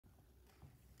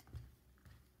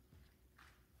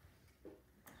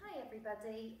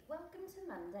everybody, welcome to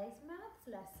Monday's maths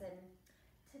lesson.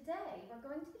 Today we're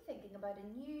going to be thinking about a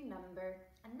new number,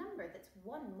 a number that's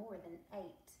one more than 8,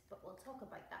 but we'll talk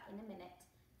about that in a minute.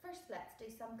 First let's do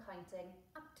some counting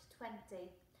up to 20.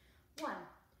 1,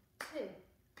 2,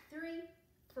 3,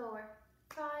 4,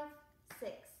 5,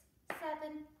 6,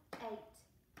 7, 8,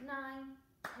 9,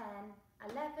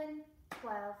 10, 11,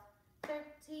 12,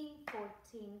 13,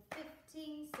 14,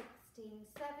 15, 16,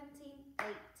 17,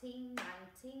 18,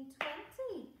 19,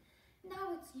 20.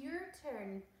 Now it's your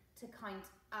turn to count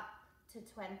up to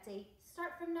 20.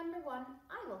 Start from number 1.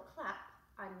 I will clap.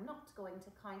 I'm not going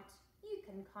to count. You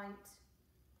can count.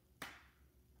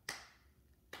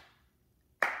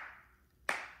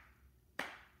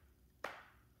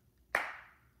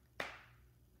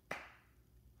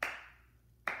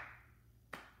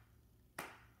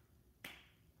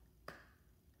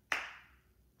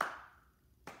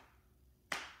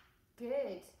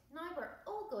 Good. Now we're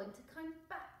all going to count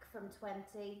back from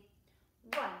 20.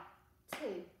 1,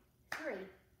 2, 3,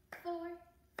 4,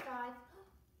 5.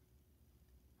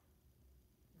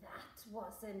 That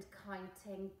wasn't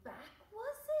counting back,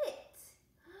 was it?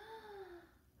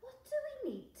 What do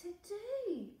we need to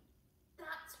do?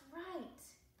 That's right.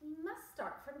 We must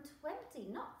start from 20,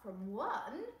 not from 1.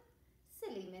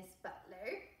 Silly Miss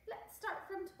Butler. Let's start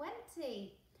from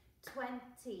 20.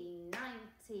 20,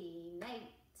 19,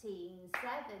 18,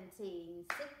 17,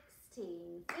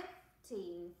 16,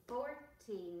 15,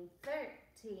 14,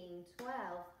 13,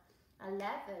 12,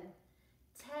 11,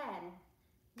 10,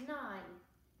 9,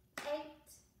 8,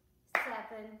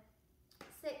 7,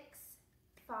 6,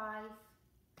 5,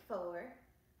 4,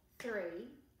 3,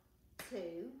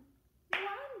 2, 1.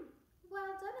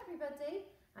 Well done, everybody.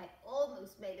 I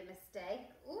almost made a mistake.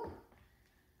 Ooh.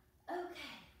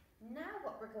 Okay, now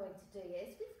what we're going to do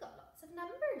is we've got lots of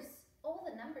numbers. All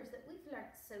the numbers that we've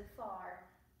learnt so far,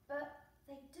 but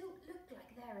they don't look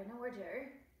like they're in order.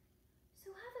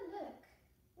 So have a look.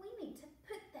 We need to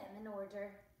put them in order.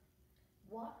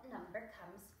 What number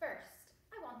comes first?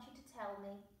 I want you to tell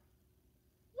me.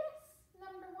 Yes,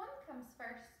 number 1 comes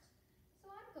first. So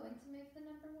I'm going to move the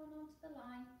number 1 onto the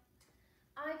line.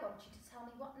 I want you to tell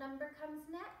me what number comes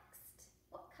next.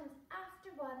 What comes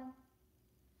after 1?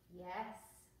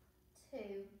 Yes,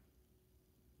 2.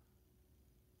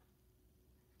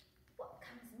 What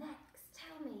comes next?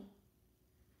 Tell me.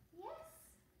 Yes,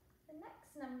 the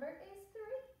next number is 3.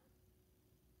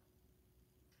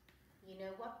 You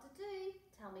know what to do.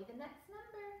 Tell me the next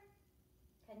number.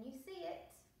 Can you see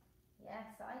it?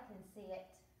 Yes, I can see it.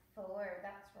 4,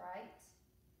 that's right.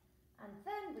 And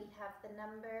then we have the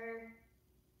number,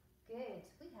 good,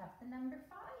 we have the number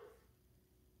 5.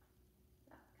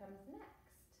 That comes next.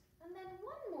 And then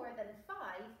 1 more than 5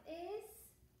 is,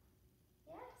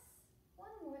 yes, 1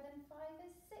 more than 5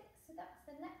 is 6, so that's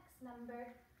the next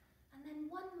number. And then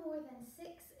 1 more than 6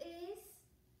 is,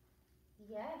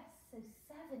 yes, so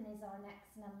 7 is our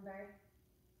next number.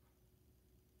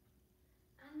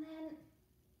 And then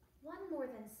 1 more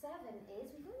than 7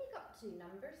 is, we've only got 2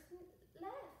 numbers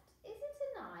left. Is it a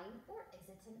 9 or is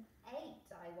it an 8,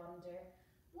 I wonder?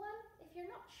 1, if you're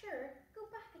not sure, go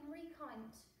back and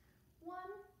recount. 1,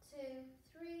 2,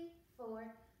 3, 4,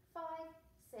 5,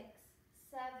 6,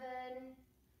 7.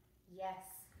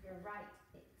 Yes, you're right,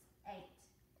 it's 8.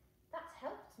 That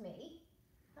helped me.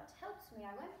 That helped me.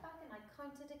 I went back and I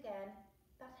counted again.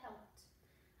 That helped.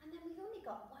 And then we've only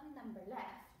got 1 number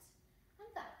left, and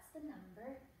that's the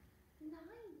number 9.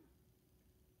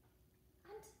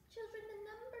 And children, the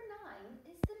number 9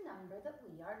 is the number that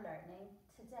we are learning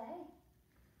today.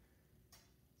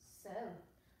 So,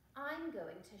 I'm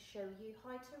going to show you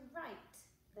how to write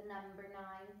the number 9.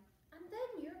 And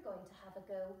then you're going to have a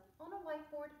go on a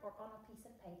whiteboard or on a piece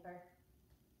of paper.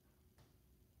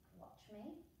 Watch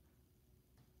me.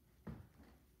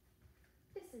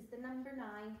 This is the number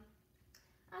 9.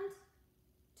 And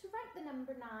to write the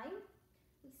number 9,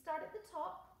 we start at the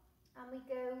top and we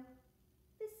go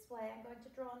this way. I'm going to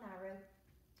draw an arrow.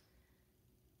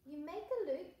 You make a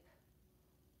loop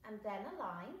and then a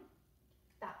line.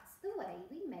 That's the way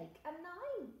we make a 9.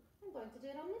 I'm going to do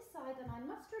it on this side and I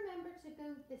must remember to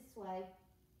go this way.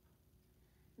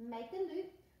 Make a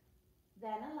loop,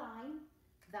 then a line.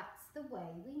 That's the way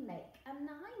we make a 9.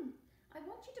 I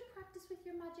want you to practice with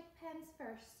your magic pens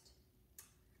first.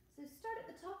 So start at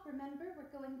the top, remember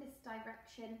we're going this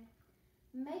direction.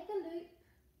 Make a loop,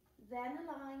 then a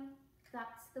line.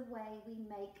 That's the way we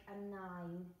make a 9.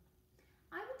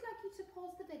 I would like you to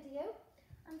pause the video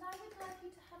and I would like you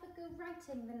to have a go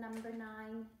writing the number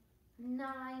 9.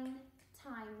 9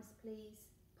 times, please.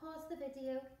 Pause the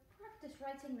video, practice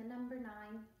writing the number 9.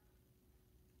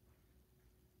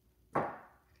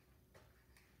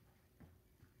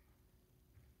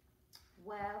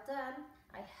 Well done.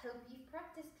 I hope you've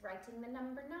practiced writing the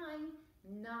number 9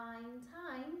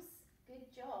 times. Good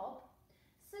job.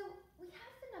 So we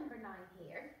have the number 9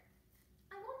 here.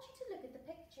 I want you to look at the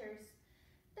pictures.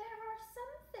 There are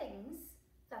some things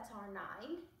that are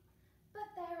 9,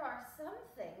 but there are some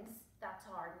things that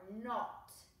are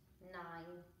not 9.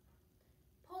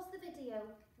 Pause the video.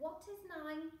 What is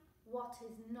 9? What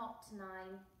is not 9?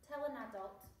 Tell an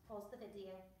adult. Pause the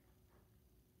video.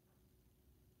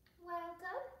 Well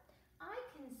done. I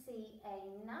can see a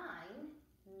 9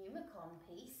 Numicon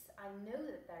piece. I know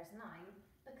that there's 9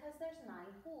 because there's 9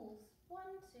 holes. 1,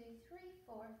 2, 3,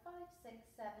 4, 5, 6,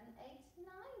 7, 8,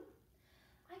 9.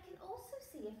 I can also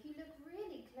see, if you look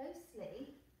really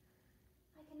closely,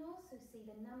 I can also see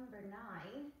the number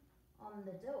 9 on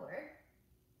the door.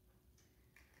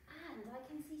 And I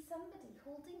can see somebody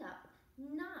holding up 9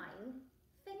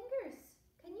 fingers.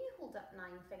 Can you hold up 9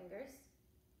 fingers?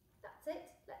 That's it.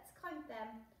 Let's count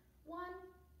them. 1,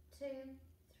 2,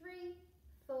 3,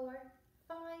 4,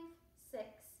 5, 6,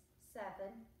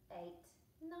 7, 8,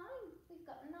 9. We've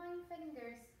got 9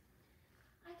 fingers.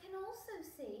 I can also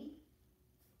see,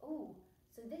 oh,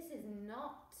 so this is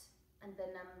not the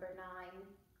number 9.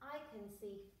 I can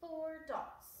see 4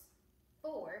 dots.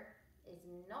 4 is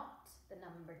not the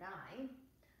number 9.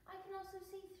 I can also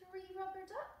see 3 rubber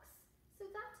ducks. So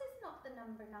that is not the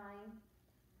number 9.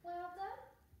 Well done.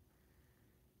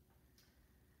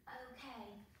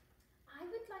 Okay, I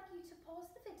would like you to pause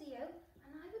the video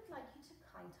and I would like you to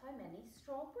count how many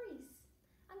strawberries.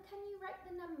 And can you write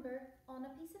the number on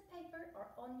a piece of paper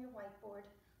or on your whiteboard?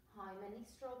 How many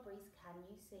strawberries can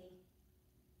you see?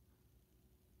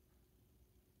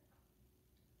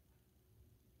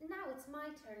 Now it's my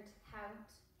turn to count.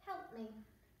 Help me.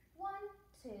 1,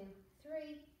 2,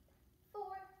 3, 4,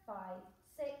 5,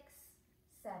 6,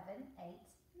 7, 8,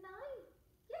 9.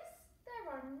 Yes, there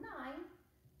are 9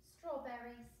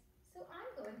 strawberries. So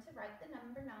I'm going to write the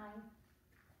number 9.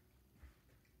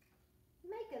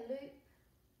 Make a loop,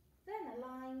 then a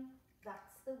line.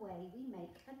 That's the way we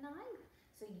make a 9.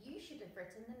 So you should have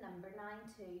written the number 9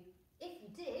 too. If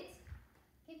you did,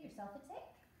 give yourself a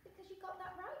tick because you got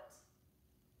that right.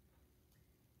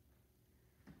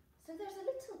 So there's a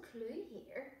little clue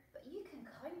here, but you can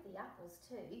count the apples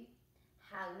too.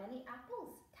 How many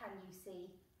apples can you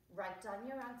see? Write down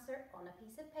your answer on a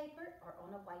piece of paper or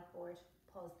on a whiteboard.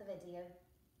 Pause the video.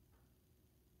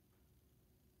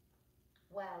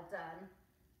 Well done.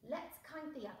 Let's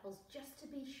count the apples just to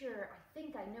be sure. I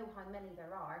think I know how many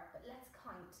there are, but let's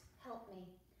count. Help me.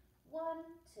 1,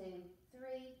 2,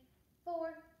 3,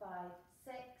 4, 5,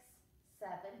 6,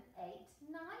 7, 8,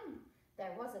 9.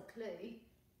 There was a clue.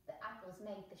 The apples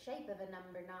made the shape of a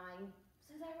number 9.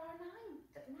 So there are 9.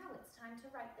 But now it's time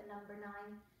to write the number 9.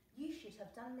 You should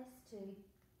have done this too.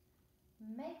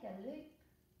 Make a loop,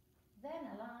 then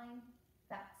a line.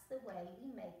 That's the way we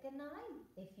make a 9.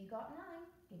 If you got 9,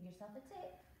 give yourself a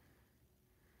tick.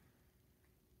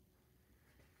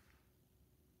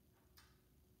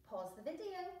 Pause the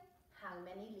video. How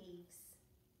many leaves?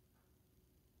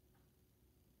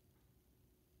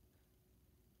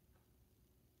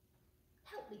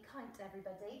 Help me count,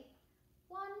 everybody.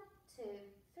 1, 2,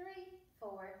 3,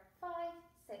 4, 5,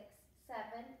 6,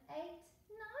 7, 8,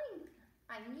 9.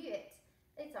 I knew it.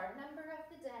 It's our number of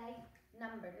the day,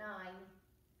 number 9.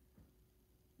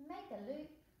 Make a loop,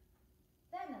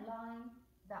 then a line.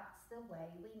 That's the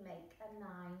way we make a 9.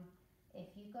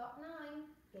 If you got 9,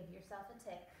 give yourself a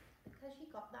tick because you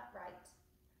got that right.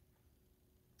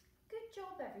 Good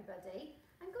job, everybody.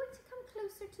 I'm going to come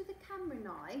closer to the camera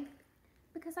now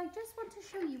because I just want to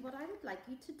show you what I would like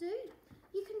you to do.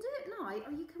 You can do it now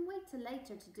or you can wait till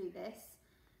later to do this.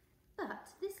 But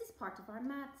this is part of our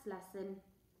maths lesson.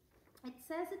 It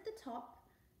says at the top,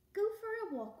 go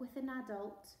for a walk with an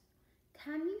adult.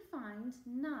 Can you find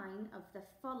 9 of the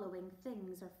following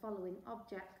things or following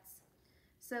objects?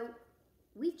 So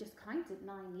we've just counted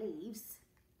 9 leaves.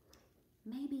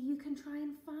 Maybe you can try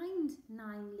and find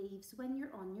 9 leaves when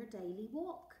you're on your daily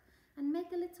walk and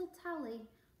make a little tally.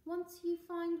 Once you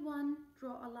find one,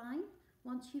 draw a line.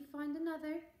 Once you find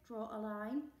another, draw a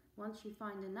line. Once you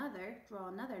find another, draw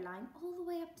another line all the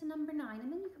way up to number 9,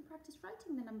 and then you can practice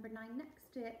writing the number 9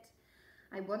 next to it.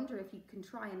 I wonder if you can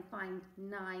try and find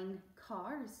 9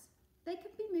 cars. They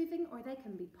could be moving or they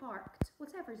can be parked,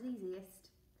 whatever's easiest.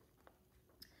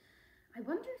 I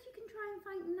wonder if you can try and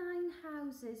find 9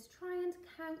 houses. Try and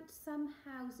count some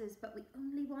houses, but we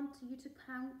only want you to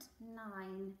count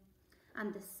 9.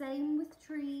 And the same with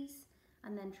trees.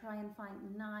 And then try and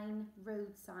find 9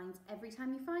 road signs. Every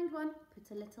time you find one, put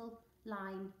a little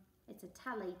line. It's a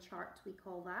tally chart, we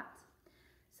call that.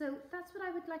 So that's what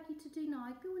I would like you to do now.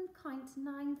 Go and count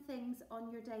 9 things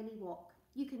on your daily walk.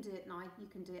 You can do it now, you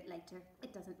can do it later.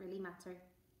 It doesn't really matter.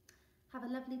 Have a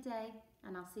lovely day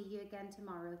and I'll see you again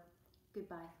tomorrow.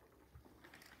 Goodbye.